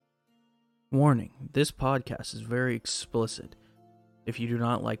Warning, this podcast is very explicit. If you do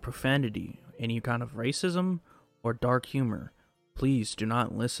not like profanity, any kind of racism, or dark humor, please do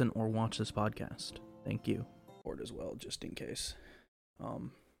not listen or watch this podcast. Thank you. Board as well, just in case.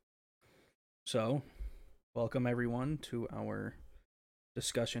 So, welcome everyone to our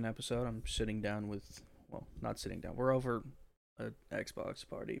discussion episode. I'm sitting down with, well, not sitting down. We're over an Xbox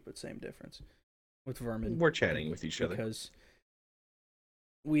party, but same difference. With Vermin. We're chatting with each other. Because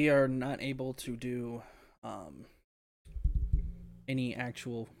we are not able to do any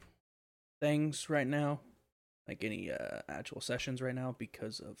actual things right now, like any actual sessions right now,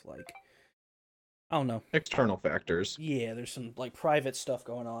 because of like, I don't know, External factors. Yeah, there's some like private stuff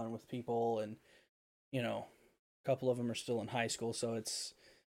going on with people, and you know, a couple of them are still in high school, so it's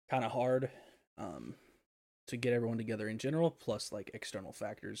kind of hard to get everyone together in general. Plus, like external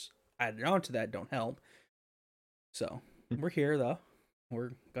factors added on to that don't help. So we're here though.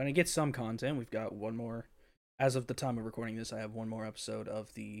 We're gonna get some content. We've got one more. As of the time of recording this, I have one more episode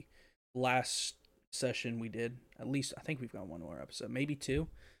of the last session we did. At least I think we've got one more episode, maybe two.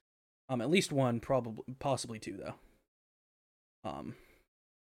 At least one, probably, possibly two though.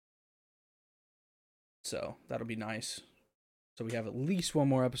 So that'll be nice. So we have at least one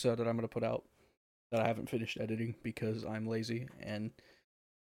more episode that I'm gonna put out that I haven't finished editing because I'm lazy and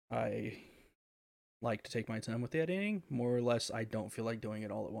I like to take my time with the editing. More or less, I don't feel like doing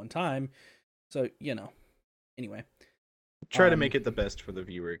it all at one time. So, you know. Anyway. Try to make it the best for the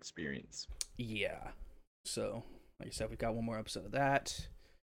viewer experience. Yeah. So, like I said, we've got one more episode of that.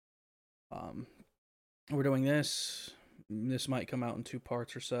 We're doing this. This might come out in 2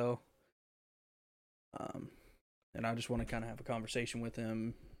 parts or so. And I just want to kind of have a conversation with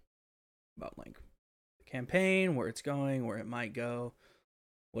him about, like, the campaign, where it's going, where it might go,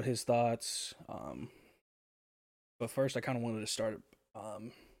 what his thoughts. But first, I kind of wanted to start.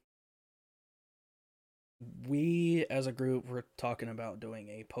 We, as a group, were talking about doing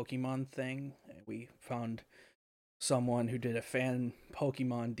a Pokemon thing. We found someone who did a fan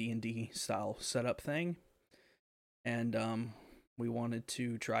Pokemon DnD style setup thing, and we wanted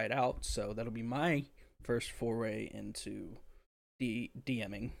to try it out. So that'll be my first foray into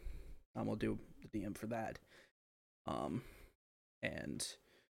DMing. We'll do the DM for that. And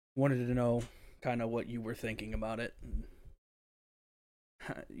wanted to know kind of what you were thinking about it, and,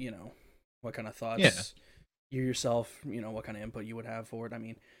 you know, what kind of thoughts you yourself, you know, what kind of input you would have for it. I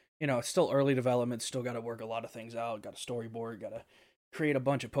mean, you know, it's still early development, still got to work a lot of things out, got a storyboard, got to create a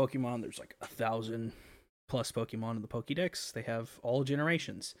bunch of Pokemon. There's like 1,000 plus Pokemon in the Pokédex. They have all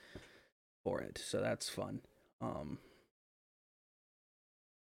generations for it, so that's fun.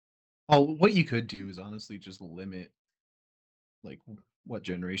 What you could do is honestly just limit like what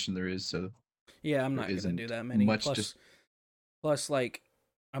generation there is, so yeah, I'm not gonna do that many. Plus, like,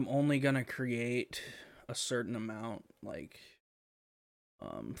 I'm only gonna create a certain amount, like,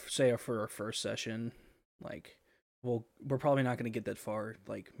 say for our first session, like, we're probably not gonna get that far,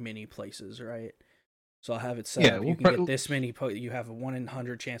 like, many places, right? So I'll have it set up. You can get this many. You have a 1 in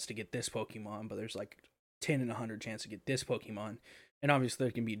 100 chance to get this Pokemon, but there's like 10 in 100 chance to get this Pokemon, and obviously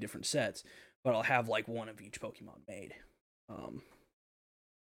there can be different sets. But I'll have like one of each Pokemon made.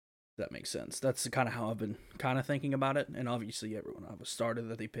 That makes sense. That's kind of how I've been kind of thinking about it, and obviously everyone will have a starter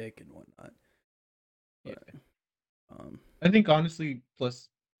that they pick and whatnot. Yeah. I think honestly, plus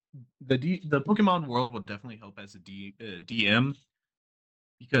the Pokemon world will definitely help as a DM,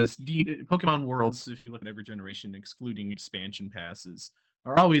 because Pokemon worlds, if you look at every generation, excluding expansion passes,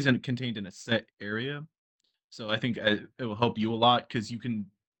 are always contained in a set area. So I think it will help you a lot, because you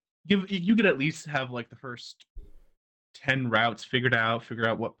could at least have like the first 10 routes figure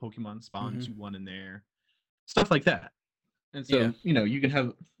out what Pokemon spawns you want in there, stuff like that. And so, you know, you can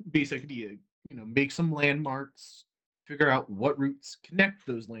have basically, make some landmarks, figure out what routes connect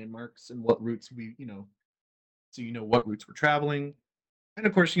those landmarks and what routes so you know what routes we're traveling. And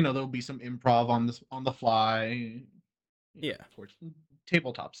of course, there'll be some improv on the fly. Of course,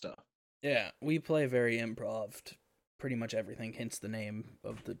 tabletop stuff. Yeah, we play very improv, pretty much everything, hence the name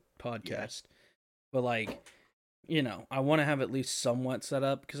of the podcast. But like, I want to have at least somewhat set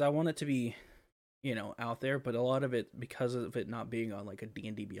up, because I want it to be, out there, but a lot of it, because of it not being on like a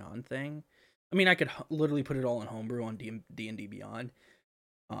D&D Beyond thing. I mean, I could literally put it all in homebrew on D&D Beyond.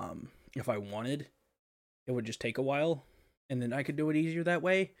 If I wanted, it would just take a while, and then I could do it easier that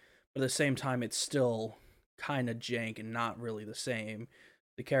way. But at the same time, it's still kind of jank and not really the same.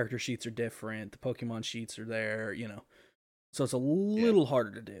 The character sheets are different. The Pokemon sheets are there, so it's a little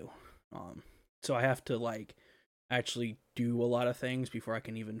harder to do. So I have to like actually do a lot of things before I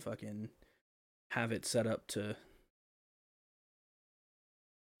can even fucking have it set up to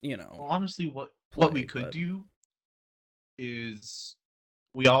you Well, know, honestly, what we play. could But do is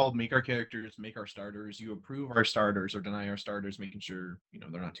we all make our characters, make our starters. You approve our starters or deny our starters, making sure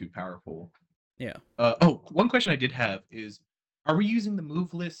they're not too powerful. yeah, One question I did have is: are we using the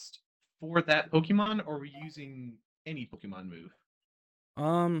move list for that Pokemon, or are we using any Pokemon move?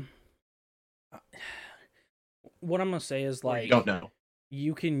 um, what I'm gonna say is Or you don't like know?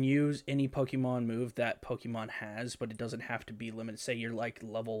 you can use any Pokemon move that Pokemon has, but it doesn't have to be limited. Say you're like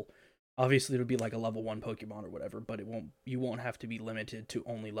level, obviously it'll be like a level 1 Pokemon or whatever, but you won't have to be limited to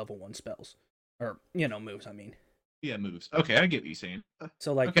only level 1 spells or moves. I mean, Yeah, moves. Okay, I get what you're saying.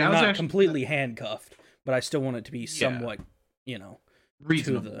 so like Okay, you're I was not actually completely handcuffed, but I still want it to be yeah somewhat, you know, to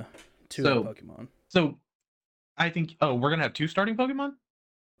reasonable. the So Pokemon. so I think we're gonna have two starting Pokemon.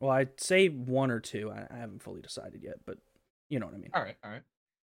 Well, I'd say one or two. I haven't fully decided yet, but you know what I mean. All right, all right.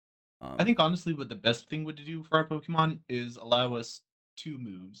 I Um, think honestly, what the best thing would do for our Pokemon is allow us two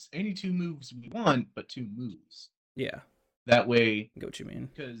moves, any two moves we want, but two moves. yeah, That way, I get what you mean.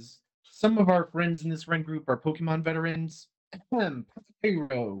 because some of our friends in this friend group are Pokemon veterans.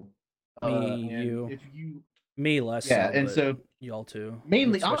 Pyro. Me, And you, if you, me less yeah, so, and but so y'all too, and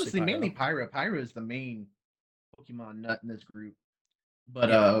mainly, especially honestly, Pyro. mainly Pyro. Pyro is the main Pokemon nut in this group. But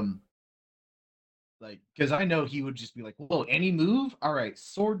Yeah, like, because I know he would just be like, "Whoa, any move? All right,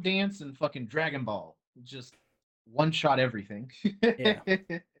 Sword Dance and fucking Dragon Ball, just one shot everything." yeah,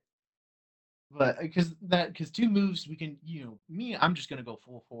 But because two moves, we can, me, I'm just gonna go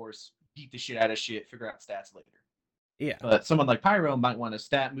full force, beat the shit out of shit, figure out stats later. yeah, But someone like Pyro might want a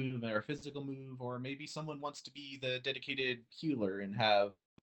stat move or a physical move, or maybe someone wants to be the dedicated healer and have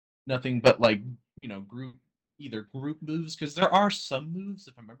nothing but like group either group moves because there are some moves,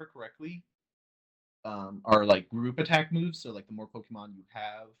 if I remember correctly, are like group attack moves. So like the more Pokemon you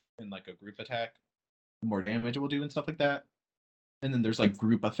have in like a group attack, the more damage it will do and stuff like that. And then there's like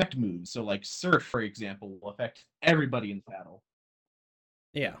group effect moves. So like Surf, for example, will affect everybody in battle.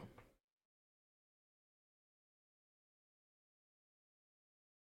 yeah. So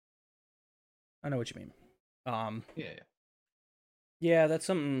I know what you mean. Um, yeah, yeah, that's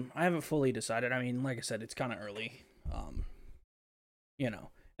something I haven't fully decided. I mean, like I said, it's kind of early. Um,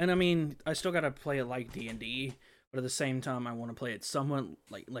 and I mean, I still gotta play it like D&D, but at the same time, I want to play it somewhat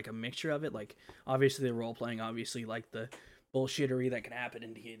like a mixture of it. Like, obviously the role playing, obviously like the bullshittery that can happen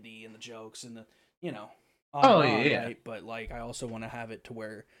in D&D and the jokes and the you know on and oh yeah, on, yeah. right? But like, I also want to have it to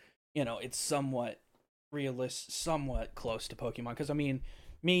where it's somewhat realist, somewhat close to Pokemon. Because I mean,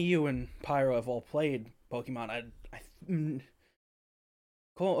 me, you, and Pyro have all played Pokemon.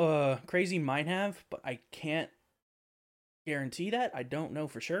 Crazy might have, but I can't guarantee that. I don't know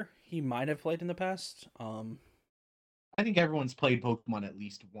for sure. He might have played in the past. I think everyone's played Pokemon at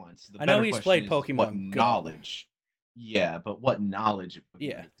least once. The I know better he's question played is what Pokemon Go. knowledge. Yeah, but what knowledge of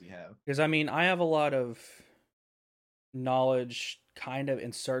Yeah, Pokemon does he have? because I mean, I have a lot of knowledge, kind of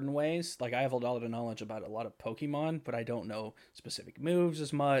in certain ways. Like I have a lot of knowledge about a lot of Pokemon, but I don't know specific moves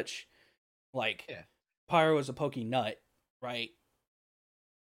as much. Like Yeah. Pyro is a Poke Nut, right?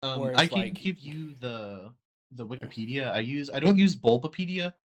 I Whereas can like, give you the Wikipedia. I don't use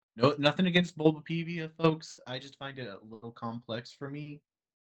Bulbapedia. No, nothing against Bulbapedia, folks. I just find it a little complex for me.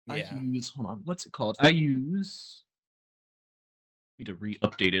 I yeah, use hold on, what's it called? I use need to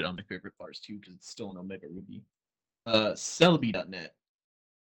re-update it on my favorite bars too because it's still an Omega Ruby. Celebi.net,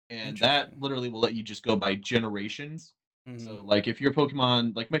 and that interesting. literally will let you just go by generations. Mm-hmm. So like if your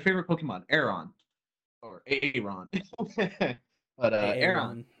Pokemon, like my favorite Pokemon, Aron or Aaron, but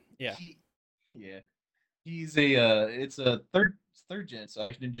Aron, AA1, yeah, he, yeah, he's it's a third gen, so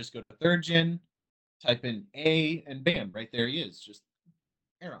I can just go to third gen, type in A, and bam, right there he is, just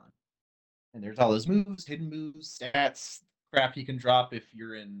Aron. And there's all his moves, hidden moves, stats, crap he can drop if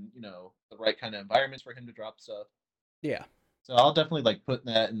you're in, the right kind of environments for him to drop stuff. yeah, So I'll definitely like put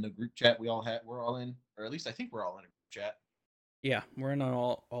that in the group chat we're all in, or at least I think we're all in a group chat. yeah. We're in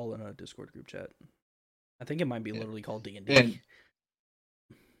all in a Discord group chat. I think it might be Yeah. literally called D&D. And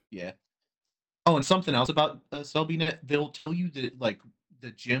yeah. Oh, and something else about CellBNet, they'll tell you the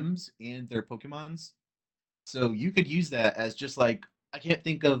gyms and their Pokemons. So you could use that as just like I can't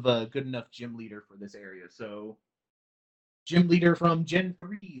think of a good enough gym leader for this area. So gym leader from Gen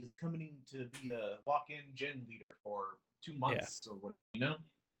 3 is coming to be a walk-in gym leader for two Yeah, months or what.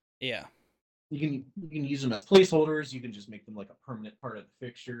 yeah, You can use them as placeholders. You can just make them like a permanent part of the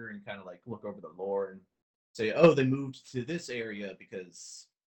fixture and kind of like look over the lore and say, oh, they moved to this area because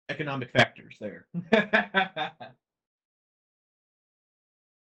economic factors there.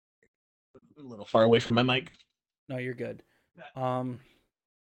 A little far away from my mic. no, you're good. I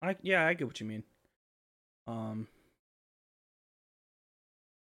get what you mean. Um,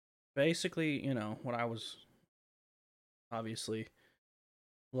 basically, what I was obviously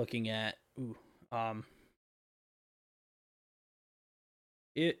looking at, um,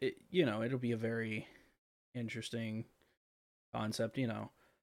 it'll be a very interesting concept.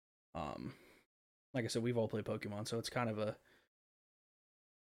 Um, like I said, we've all played Pokemon, so it's kind of a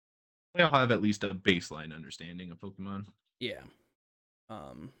We all have at least a baseline understanding of Pokemon. yeah.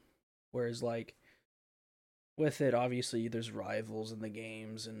 Whereas like with it, obviously there's rivals in the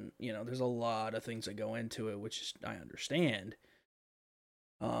games, and there's a lot of things that go into it, which I understand.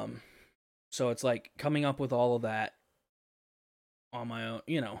 So it's like coming up with all of that on my own.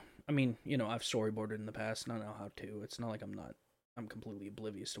 I mean, I've storyboarded in the past, and I know how to. It's not like I'm completely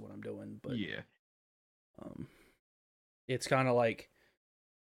oblivious to what I'm doing, but yeah, it's kind of like,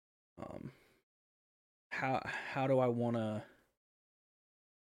 how do I want to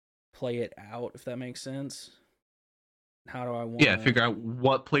play it out, if that makes sense? How do I want yeah. Figure out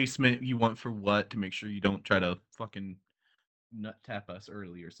what placement you want for what to make sure you don't try to fucking nut tap us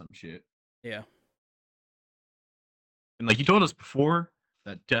early or some shit. Yeah. And like you told us before,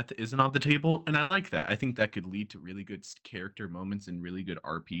 that death isn't on the table, and I like that. I think that could lead to really good character moments and really good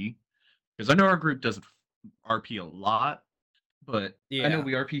RP. Because I know our group doesn't RP a lot, but I know Yeah.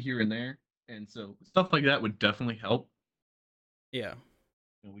 we RP here and there, and so stuff like that would definitely help. Yeah.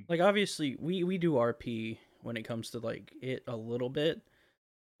 Like obviously we do RP when it comes to like it a little bit.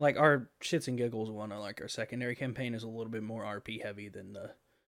 Like our shits and giggles one, like our secondary campaign is a little bit more RP heavy than the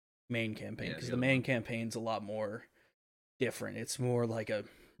main campaign, because the main campaign's a lot more different. It's more like a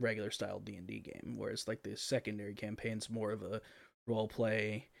regular style D&D game, whereas like the secondary campaign's more of a role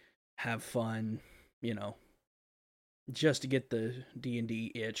play, have fun, just to get the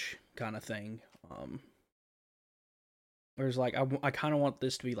D&D itch kind of thing. Whereas like I kind of want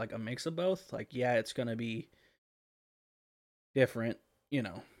this to be like a mix of both. Like yeah, it's gonna be different,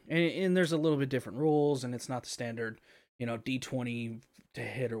 and there's a little bit different rules, and it's not the standard, D20 to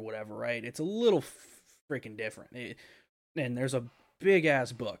hit or whatever, right? It's a little freaking different. And there's a big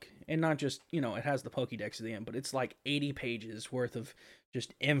ass book, and not just it has the Pokédex at the end, but it's like 80 pages worth of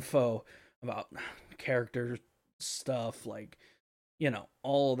just info about character stuff, like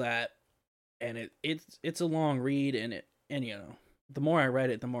all that, and it's a long read, and the more I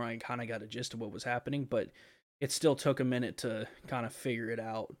read it, the more I kind of got a gist of what was happening, but it still took a minute to kind of figure it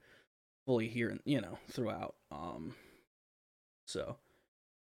out fully here, throughout. So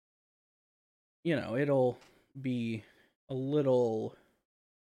it'll be a little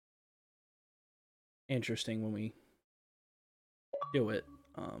interesting when we do it.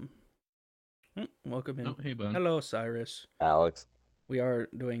 Welcome in. Oh, hey, bud. Hello, Cyrus. Alex. We are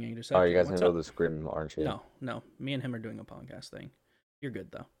doing a deception. Oh, you guys What's know up? the scrim, aren't you? No. Me and him are doing a podcast thing. You're good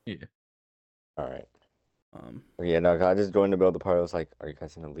though. Yeah. All right. Yeah, no, I just joined to build the part. I was like, "Are you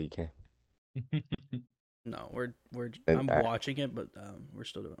guys in a league game?" No, we're. And, I'm watching it, but we're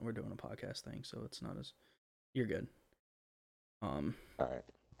doing a podcast thing, so it's not as. You're good. All right.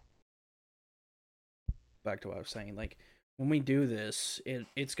 Back to what I was saying, like when we do this,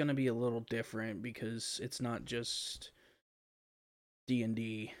 it's gonna be a little different because it's not just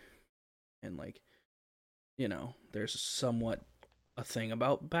D&D, and like, there's somewhat a thing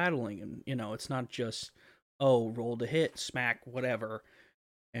about battling, and it's not just roll to hit, smack, whatever,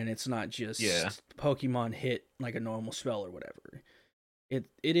 and it's not just Pokemon hit like a normal spell or whatever. It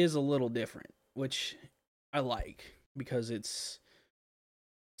is a little different, which I like, because it's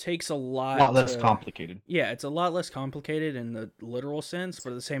takes a lot less complicated. Yeah, it's a lot less complicated in the literal sense,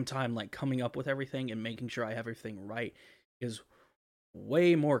 but at the same time, like coming up with everything and making sure I have everything right is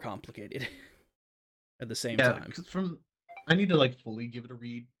way more complicated at the same time. Because I need to like fully give it a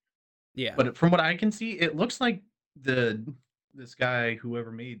read. Yeah. But from what I can see, it looks like this guy,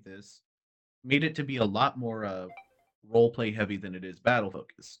 whoever made this, made it to be a lot more role play heavy than it is battle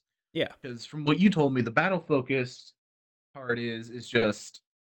focused. Yeah. Because from what you told me, the battle focused part is just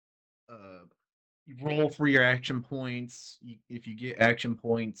you roll for your action points. If you get action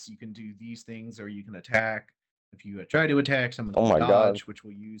points, you can do these things, or you can attack. If you try to attack, someone will dodge, which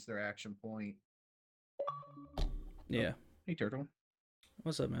will use their action point. Yeah. Hey, Turtle.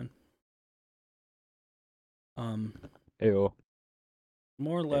 What's up, man? Ew.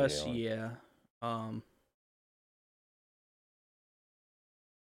 More or less, yeah.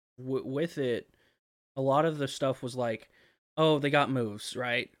 With it, a lot of the stuff was like, oh, they got moves,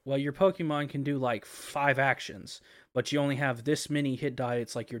 right? Well, your Pokemon can do like 5 actions, but you only have this many hit die.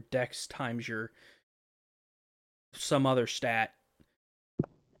 It's like your Dex times your some other stat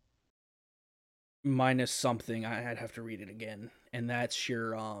minus something. I'd have to read it again, and that's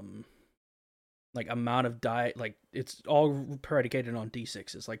your like amount of die, like it's all predicated on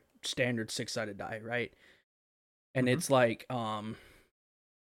d6s, like standard 6-sided die, right? And it's like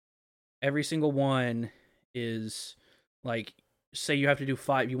every single one is like, say you have to do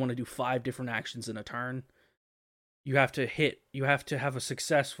 5, you want to do 5 different actions in a turn. You have to have a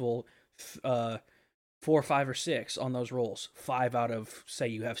successful 4, 5, or 6 on those rolls. 5 out of, say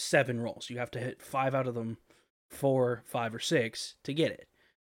you have 7 rolls. You have to hit 5 out of them, 4, 5, or 6 to get it.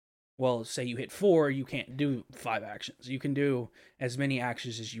 Well, say you hit 4, you can't do 5 actions. You can do as many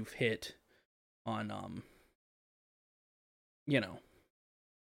actions as you've hit on,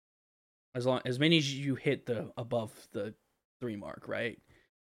 as many as you hit the above the 3 mark, right?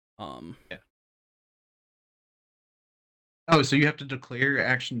 Yeah. Oh, so you have to declare your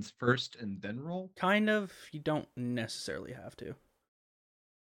actions first and then roll? Kind of. You don't necessarily have to.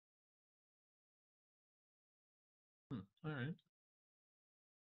 All right.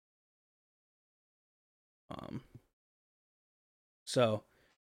 So,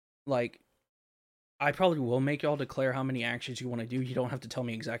 like, I probably will make y'all declare how many actions you want to do. You don't have to tell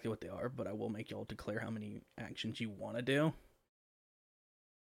me exactly what they are, but I will make y'all declare how many actions you want to do.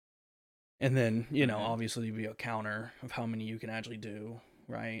 And then, obviously there'll be a counter of how many you can actually do,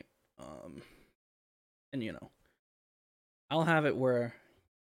 right? And I'll have it where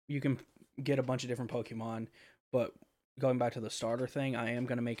you can get a bunch of different Pokemon, but going back to the starter thing, I am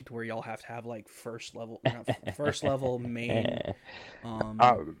gonna make it to where y'all have to have like first level main,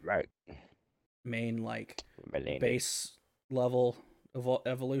 right. main like base level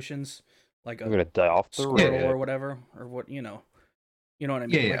evolutions, like I'm gonna die off the Squirtle rip. or whatever, or what you know what I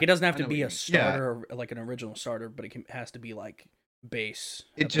mean. Yeah, like it doesn't have I to know be what you a mean. starter or like an original starter, but it has to be like base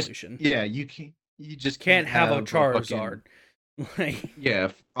evolution. You just can't have a fucking- Charizard.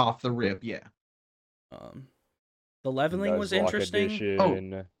 Like, off the rip, yeah. The leveling was Nuzlocke interesting.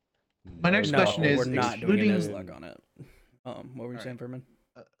 edition. My next No, question is, we're not doing a excluding- Nuzlocke on it. What were you saying, Furman?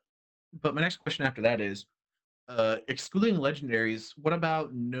 But my next question after that is, excluding legendaries, what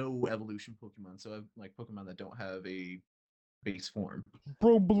about no evolution Pokemon? So like Pokemon that don't have a base form.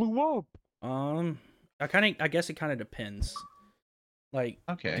 Bro blew up. I guess it kind of depends. Like,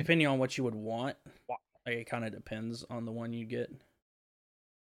 Okay. depending on what you would want, like, it kind of depends on the one you get.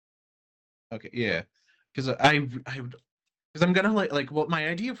 Okay, yeah, because I'm gonna like what my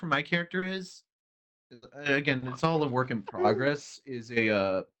idea for my character is. Again, it's all a work in progress. Is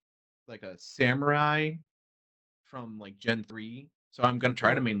a like a samurai from like Gen 3. So I'm gonna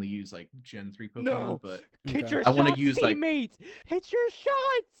try to mainly use like Gen 3 Pokemon, No. but Hit Okay. your I wanna shots, use, like- teammates. Hit your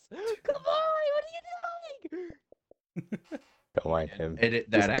shots. Come on, what are you doing? Don't mind him. edit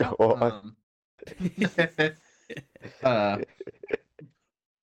that Just out. go on.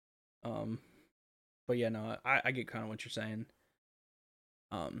 But yeah, no, I get kind of what you're saying.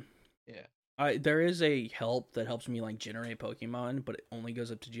 Yeah. There is a help that helps me like generate Pokemon, but it only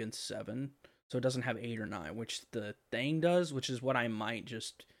goes up to Gen 7, so it doesn't have 8 or 9, which the thing does, which is what I might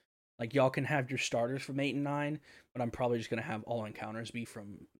just like. Y'all can have your starters from 8 and 9, but I'm probably just gonna have all encounters be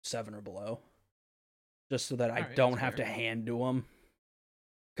from 7 or below, just so that I Alright, don't that's have fair. to hand do them.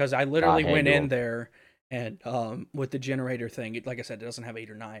 Because I literally went hand-do in 'em. there and with the generator thing, like I said, it doesn't have 8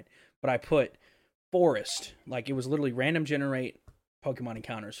 or 9, but I put forest, like it was literally random generate Pokemon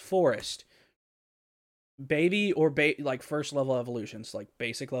encounters, forest, baby or like first level evolutions, like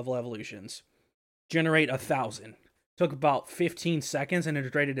basic level evolutions, generate 1,000. Took about 15 seconds and it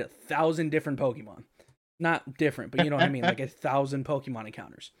generated 1,000 different Pokemon. Not different, but you know what I mean, like 1,000 Pokemon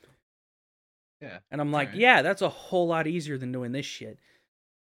encounters. Yeah. And I'm like, Alright. yeah, that's a whole lot easier than doing this shit.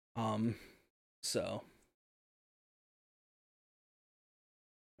 So.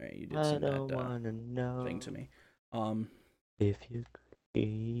 Right, you did I send don't that wanna know thing to me. if you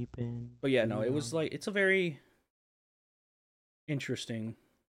keeping. But yeah, no, it was like, it's a very interesting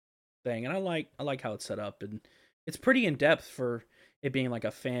thing, and I like how it's set up, and it's pretty in depth for it being like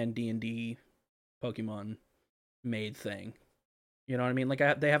a fan DnD Pokemon made thing. You know what I mean?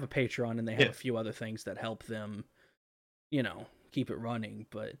 Like they have a Patreon and they have a few other things that help them, keep it running,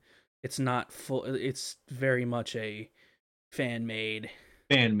 but it's not full. It's very much a fan made,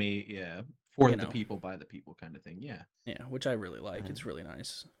 Yeah, for You the know. people by the people kind of thing. Yeah. yeah, which I really like. It's really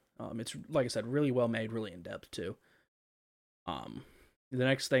nice. It's like I said, really well made, really in depth too. The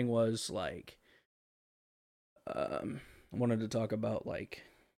next thing was like, I wanted to talk about like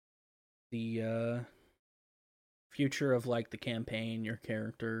the future of like the campaign, your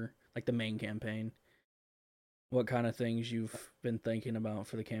character, like the main campaign. What kind of things you've been thinking about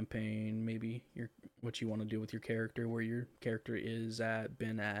for the campaign? Maybe what you want to do with your character, where your character is at,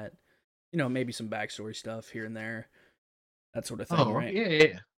 been at. Maybe some backstory stuff here and there, that sort of thing, right?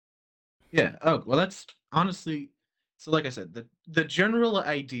 Yeah. Yeah. Oh, well, that's honestly. So, like I said, the general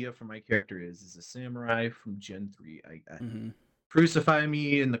idea for my character is a samurai from Gen 3. I Mm-hmm. crucify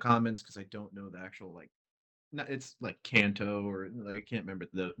me in the comments because I don't know the actual like. Not, it's like Kanto or like, I can't remember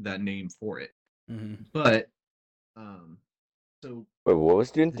that name for it. Mm-hmm. But um, so Wait, what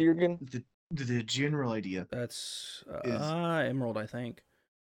was Gen the 3 again? the general idea That's is Emerald, I think.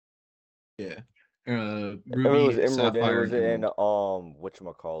 yeah, If it was Ruby, Emerald, then it Sapphire, was and in Emerald.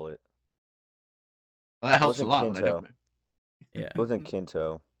 whatchamacallit. Well, that It helps a wasn't lot when I Kinto. don't. Yeah. It wasn't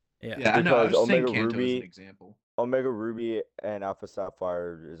Kinto. Yeah. Yeah, I know. I Because was saying Kanto as an example. Omega Ruby and Alpha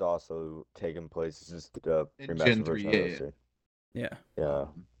Sapphire is also taking place. It's just the In remastered Gen 3, version of yeah, those yeah. two. Yeah. Yeah.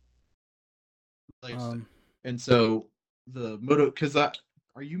 Like I said. Um. And so the moto, because are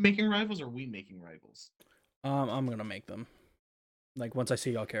you making rivals or are we making rivals? I'm gonna make them. Like once I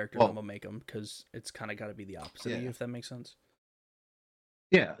see y'all characters, Well, I'm gonna make them because it's kind of got to be the opposite of yeah, you, if that makes sense.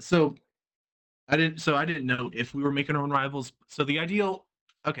 yeah. So I didn't know if we were making our own rivals. So the ideal,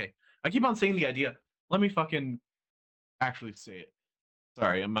 okay. I keep on saying the idea. Let me fucking actually say it.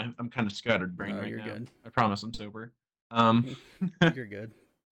 Sorry, I'm kind of scattered brain No, right you're now. good. I promise I'm sober. Um, You're good.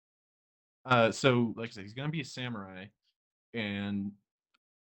 so like I said, he's gonna be a samurai, and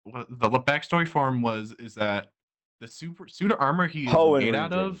what the backstory for him is that the super suit of armor he is Hoenn made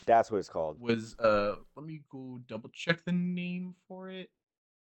out region. of That's what it's called. was let me go double check the name for it.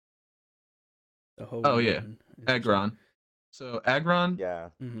 The whole Oh yeah, region. Interesting. Agron. So Agron. Yeah.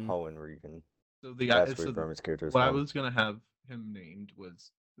 Mm-hmm. Hoenn region. So the That's where so Burman's character is what I from. was gonna have him named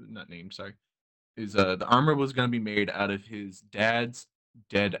was not named. Sorry, is the armor was gonna be made out of his dad's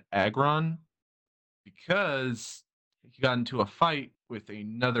dead Agron because he got into a fight with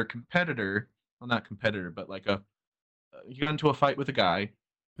another competitor. Well, not competitor, but like he got into a fight with a guy,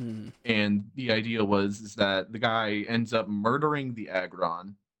 Mm-hmm. and the idea was is that the guy ends up murdering the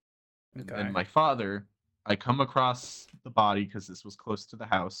Agron, and then Okay. my father, I come across the body because this was close to the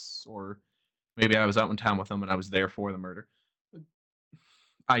house, or maybe I was out in town with him and I was there for the murder.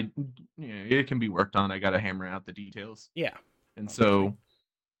 I, it can be worked on. I got to hammer out the details, Yeah. and Obviously. so,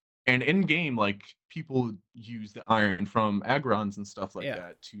 and in game, like people use the iron from Agrons and stuff like Yeah.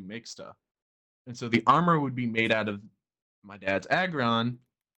 that to make stuff, and so the armor would be made out of my dad's Agron,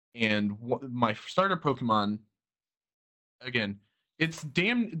 and my starter Pokemon. Again, it's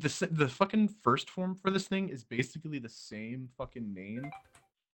damn the fucking first form for this thing is basically the same fucking name,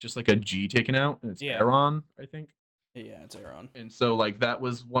 just like a G taken out, and it's Yeah. Aron, I think. Yeah, it's Aaron. And so like that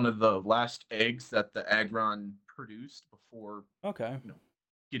was one of the last eggs that the Agron produced before Okay.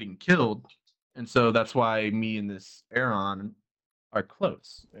 getting killed. And so that's why me and this Aron are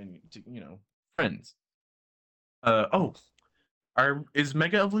close and friends. Oh, is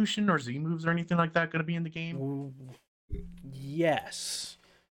Mega Evolution or Z moves or anything like that going to be in the game? Yes.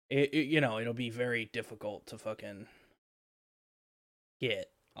 It'll be very difficult to fucking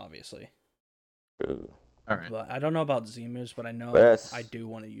get, obviously. Ooh. All right. But I don't know about Z-moves, but I know Yes. I do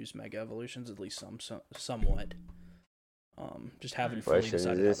want to use Mega Evolutions at least somewhat. Just haven't fully Question: Is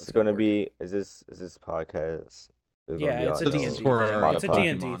decided how this that's going to work. be? Is this podcast? Yeah, it's a This D&D is thing. for our It's a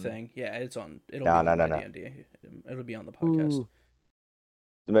Pokemon. D&D thing. Yeah, it'll be No. on my D&D. It'll be on the podcast. Ooh.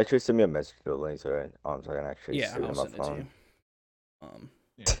 Make sure to send me a message to the link so I can actually Yeah, see it I'll on my send it to you. phone.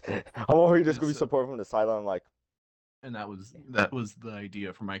 Yeah. I'm already just gonna be support from the sideline, like. And that was the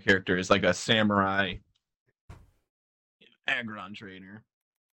idea for my character is like a samurai Agron trainer.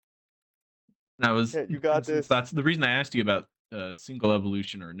 And I was Yeah, you got since this. that's the reason I asked you about single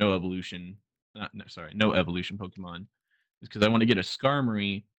evolution or no evolution, no evolution Pokemon, is because I want to get a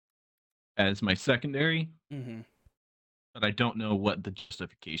Skarmory as my secondary, Mm-hmm. but I don't know what the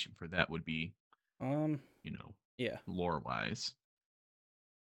justification for that would be. Yeah. Lore wise.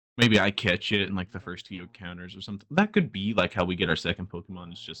 Maybe I catch it in like the first few encounters or something. That could be like how we get our second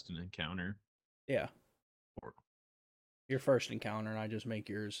Pokemon is just an encounter. Yeah. Or Your first encounter, and I just make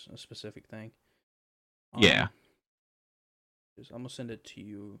yours a specific thing. Yeah. I'm gonna send it to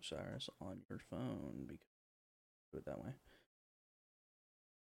you, Cyrus, on your phone because do it that way.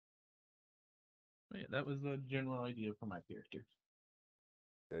 Yeah, that was the general idea for my character.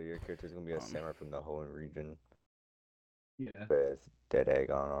 So your character's gonna be a samurai from the Hoenn region. Yeah. With dead egg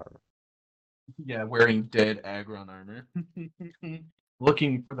on armor. Yeah, wearing dead Agron armor.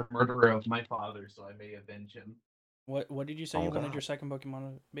 Looking for the murderer of my father so I may avenge him. What did you say you wanted your second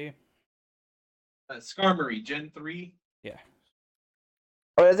Pokemon to be? Skarmory, Gen 3. Yeah.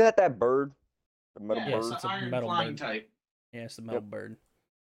 Oh, isn't that bird? The metal Yes, bird? it's a iron metal flying bird. type. Yeah, it's the metal bird.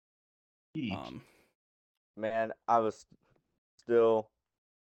 Eek. Man, I was still.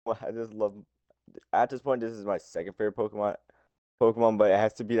 I just love. At this point, this is my second favorite Pokemon. Pokemon, but it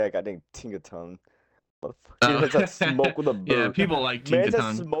has to be like I think Tinkaton. Motherfucker, it has that smoke with a Yeah, bird. people like Man, it's a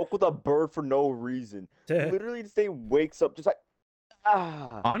Tinkaton. smoke with a bird for no reason. Literally, this thing wakes up just like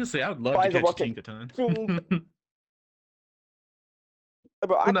Honestly, I would love to fires a catch a rocket. Zoom. Tinkaton.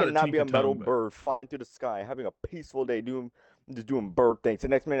 Bro, I Well, not a cannot be a metal Tinkaton, but bird flying through the sky, having a peaceful day, just doing bird things. The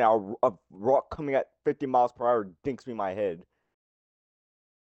next minute, a rock coming at 50 miles per hour dinks me in my head.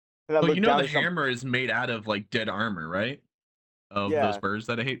 And I well, you look know down the and some, hammer is made out of like dead armor, right? Of those yeah, birds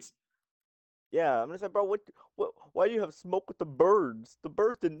that it hates. yeah. I'm just like, bro, why do you have smoke with the birds? The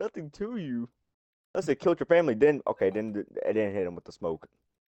birds did nothing to you. Unless they killed your family, then okay, then it didn't hit them with the smoke.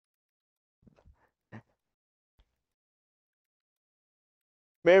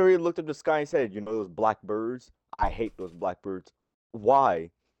 Mary looked up the sky and said, "You know those black birds? I hate those black birds. Why?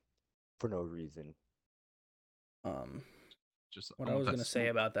 For no reason." Um, Just what I I want was that gonna say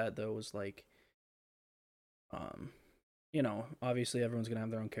smoke. about that though was like, you know, obviously everyone's gonna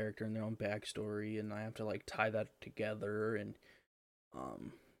have their own character and their own backstory, and I have to like tie that together and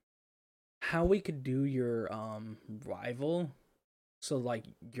um, how we could do your rival. So like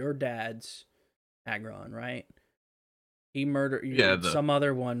your dad's Agron, right? He murdered Yeah, some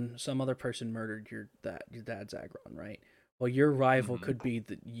other person murdered your dad's Agron, right? Well, your rival could be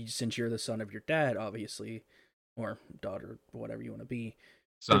since you're the son of your dad, obviously, or daughter, whatever you want to be.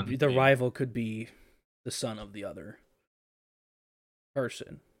 son. The Yeah. rival could be the son of the other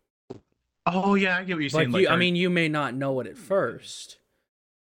person. Oh yeah, I get what you're But saying. Like, I mean, you may not know it at first,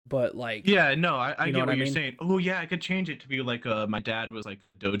 but like, yeah, no, I you know get what I you're mean? saying. Oh yeah, I could change it to be like my dad was like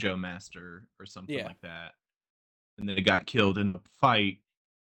dojo master or something Yeah. like that, and then it got killed in the fight,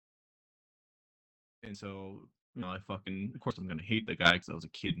 and so I fucking of course I'm gonna hate the guy because I was a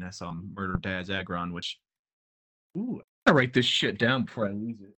kid and I saw him murder dad's Agron, which ooh, I gotta write this shit down before I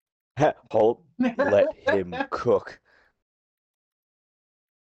lose it. Hold, let him cook.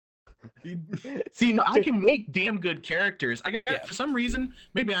 See, no, I can make damn good characters. Yeah. For some reason,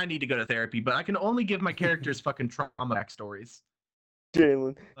 maybe I need to go to therapy, but I can only give my characters fucking trauma backstories.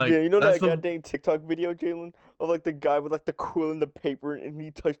 Jalen, Like, you know that's that goddamn TikTok video, Jalen, of like the guy with like the quill in the paper, and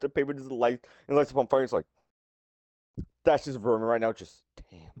he touched the paper, just lights and lights up on fire. It's like that's just vermin right now. Just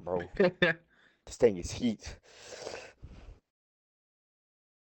damn, bro, this thing is heat.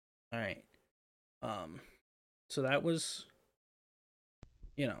 All right. So that was,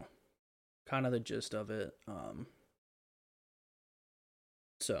 you know, kind of the gist of it.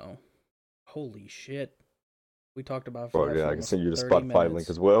 So, holy shit, we talked about Bro, that yeah, for I can almost send you the 30 Spotify link minutes.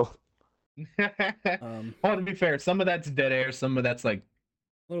 as well. Well, to be fair, some of that's dead air, some of that's like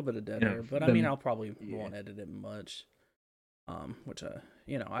a little bit of dead you know, air, but I them- mean, I'll probably yeah. won't edit it much. Which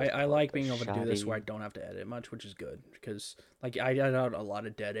I like being able to do this where I don't have to edit much, which is good because like I edit out a lot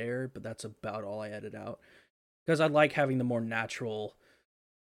of dead air, but that's about all I edit out because I like having the more natural.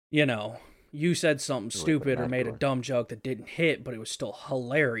 You know, you said something stupid or made a dumb joke that didn't hit, but it was still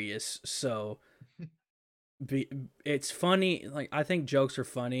hilarious. So it's funny. Like I think jokes are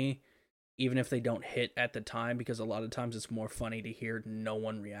funny even if they don't hit at the time because a lot of times it's more funny to hear no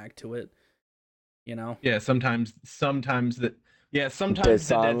one react to it. You know? Yeah, sometimes the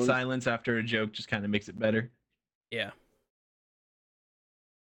dead silence after a joke just kind of makes it better. Yeah.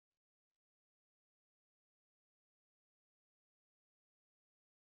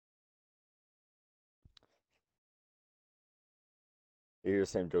 You hear the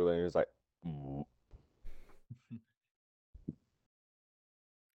same joke, and you're just like, "Ooh."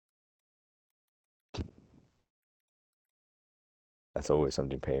 That's always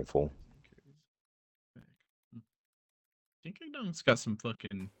something painful. Tinkerdonk's got some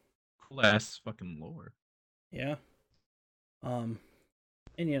fucking cool ass fucking lore. Yeah. And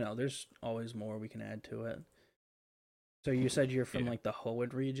you know, there's always more we can add to it. So you said you're from like the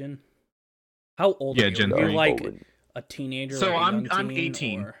Hoenn region. How old are you? Gen Are you 3. like a teenager? So like a young I'm teen,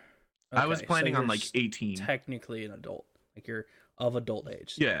 18. Or... I was Okay, planning so on you're like 18. Technically an adult. Like you're of adult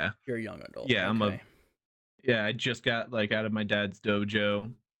age. Yeah. You're a young adult. Yeah, okay. I just got like out of my dad's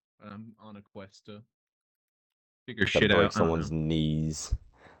dojo. I'm on a quest to figure shit out. Break someone's knees.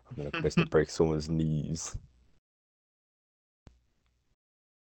 I'm gonna quest to break someone's knees.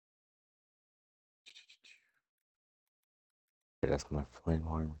 That's my flame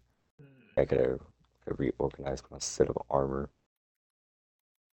armor. I gotta reorganize my set of armor.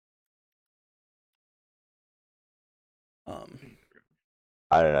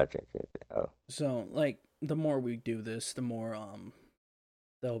 I don't know. Oh. So like the more we do this, the more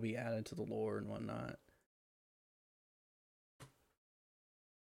they'll be added to the lore and whatnot.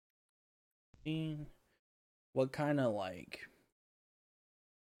 What kind of like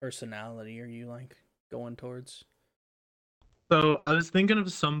personality are you like going towards? So I was thinking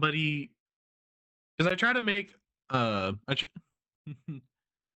of somebody because I try to make I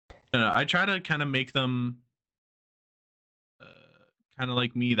try to kind of make them uh, kind of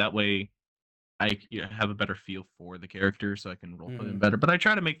like me. That way, have a better feel for the character, so I can roleplay them better. But I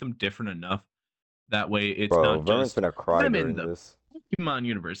try to make them different enough that way it's Bro, not Vermin's just gonna cry I'm in during the this. Pokemon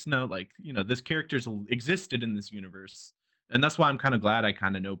universe. No, like this character's existed in this universe, and that's why I'm kind of glad I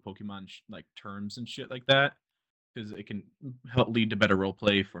kind of know Pokemon like terms and shit like that because it can help lead to better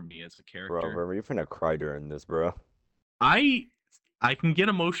roleplay for me as a Bro, character. Vermin, you're finna cry during this, bro. I can get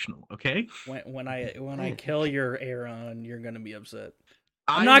emotional, okay? When I kill your Aeron, you're gonna be upset.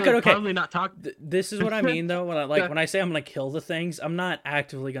 I'm not gonna probably not talk. This is what I mean though. When I say I'm gonna kill the things, I'm not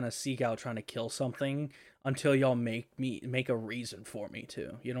actively gonna seek out trying to kill something until y'all make a reason for me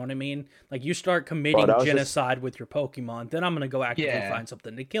to. You know what I mean? Like you start committing genocide with your Pokemon, then I'm gonna go actively find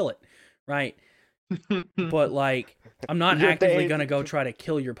something to kill it, right? But like, I'm not actively gonna go try to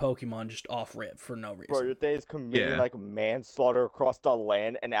kill your Pokemon just off rip for no reason. Bro, your thing is committing like manslaughter across the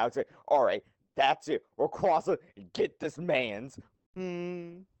land, and Alex like, all right, that's it. We're crossing. Get this man's.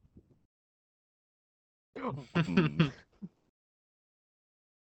 Oh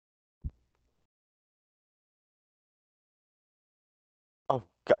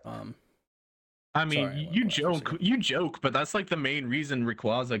God. I mean, you joke, but that's like the main reason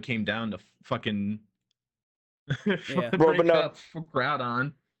Rayquaza came down to fucking Bro, but no, for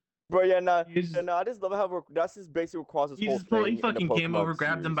Groudon. Bro, yeah, I just love how that's just basically Rayquaza's whole thing. He fucking came over,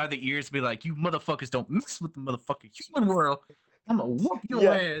 grabbed them by the ears, be like, "You motherfuckers don't mess with the motherfucking human world. I'm gonna whoop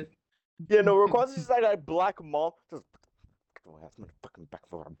your ass." Yeah, no, Rayquaza's just like that black mom. Just fucking back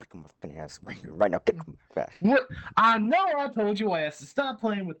for I'm breaking my fucking ass right now. Get back. What? I know I told your ass to stop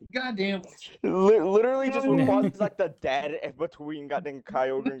playing with the goddamn. Literally, just Rayquaza's like the dad in between goddamn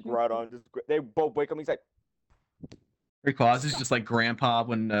Kyogre and Groudon. Just they both wake up. He's like. Rayquaza is just like Grandpa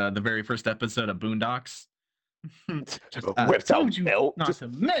when the very first episode of Boondocks. Just whips out you not to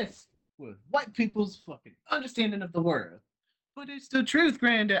mess with white people's fucking understanding of the world. But it's the truth,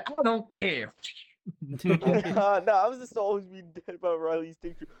 Granddad. I don't care. I was just always being dead about Riley's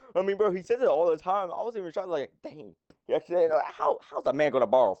thing. I mean, bro, he says it all the time. I was even trying to like, dang. Actually, how's a man gonna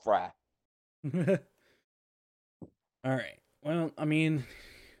borrow Fry? All right. Well, I mean,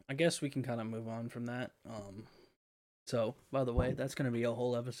 I guess we can kind of move on from that. So, by the way, that's going to be a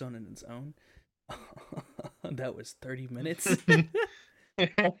whole episode in its own. That was 30 minutes.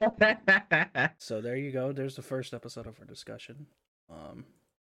 So there you go. There's the first episode of our discussion. All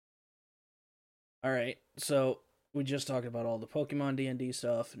right. So we just talked about all the Pokemon DnD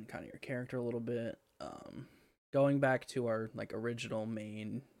stuff and kind of your character a little bit. Going back to our like original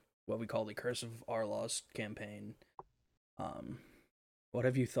main, what we call the Curse of Arlos campaign. What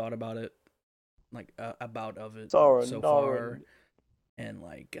have you thought about it? Like of it so far, and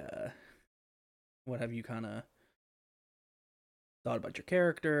like what have you kind of thought about your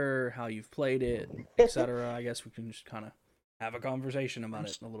character, how you've played it, etc. I guess we can just kind of have a conversation about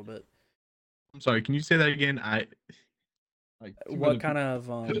it a little bit. I'm sorry, can you say that again? What kind of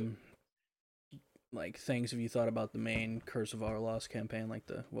like things have you thought about the main Curse of Arlos campaign? Like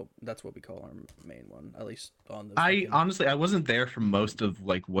that's what we call our main one, at least on the. Honestly, I wasn't there for most of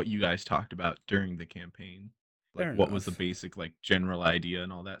like what you guys talked about during the campaign. Like what was the basic like general idea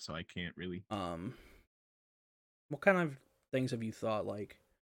and all that, so I can't really. What kind of things have you thought? Like,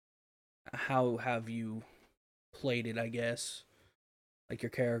 how have you played it? I guess. Like your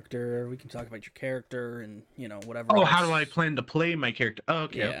character, we can talk about your character and whatever. Oh, how do I plan to play my character? Oh,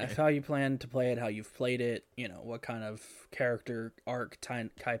 okay. Yeah, how you plan to play it, how you've played it. What kind of character arc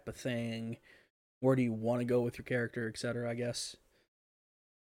type of thing. Where do you want to go with your character, etc. I guess.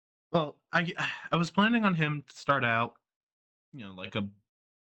 Well, I was planning on him to start out, like a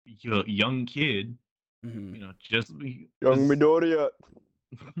young kid. Mm-hmm. Just young Midoriya.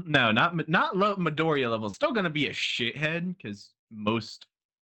 No, not Midoriya level. It's still gonna be a shithead because most.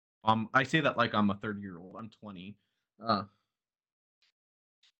 I say that like I'm a 30-year-old. I'm 20.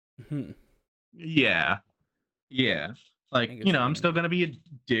 Yeah. Like I'm still gonna be a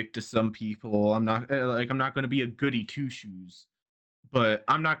dick to some people. I'm not gonna be a goody two shoes. But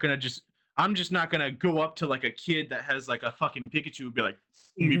I'm just not gonna go up to like a kid that has like a fucking Pikachu and be like,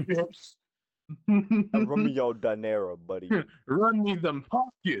 run me your Dinero, buddy. Run me them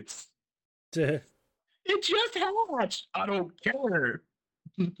pockets. It just hatched. I don't care.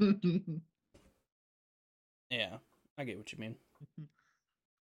 Yeah, I get what you mean.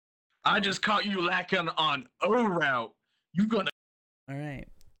 I just caught you lacking on O route. You gonna. All right.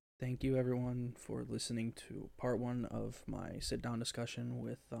 Thank you everyone for listening to part 1 of my sit down discussion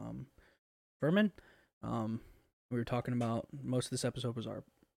with Vermin. We were talking about, most of this episode was our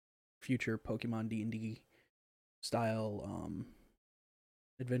future Pokemon D&D style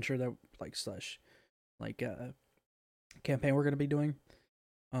adventure that campaign we're going to be doing.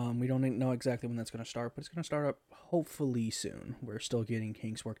 We don't know exactly when that's going to start, but it's going to start up hopefully soon. We're still getting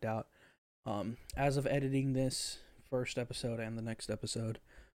kinks worked out. As of editing this first episode and the next episode,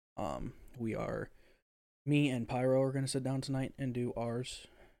 me and Pyro are going to sit down tonight and do ours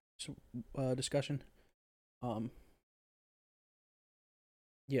discussion.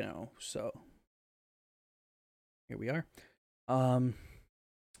 So here we are.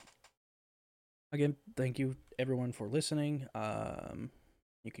 Again, thank you everyone for listening.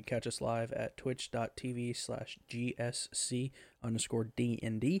 You can catch us live at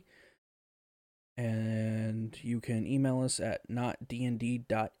twitch.tv/GSC_DND. And you can email us at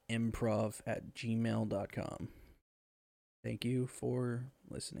notdnd.improv@gmail.com. Thank you for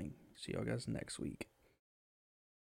listening. See y'all guys next week.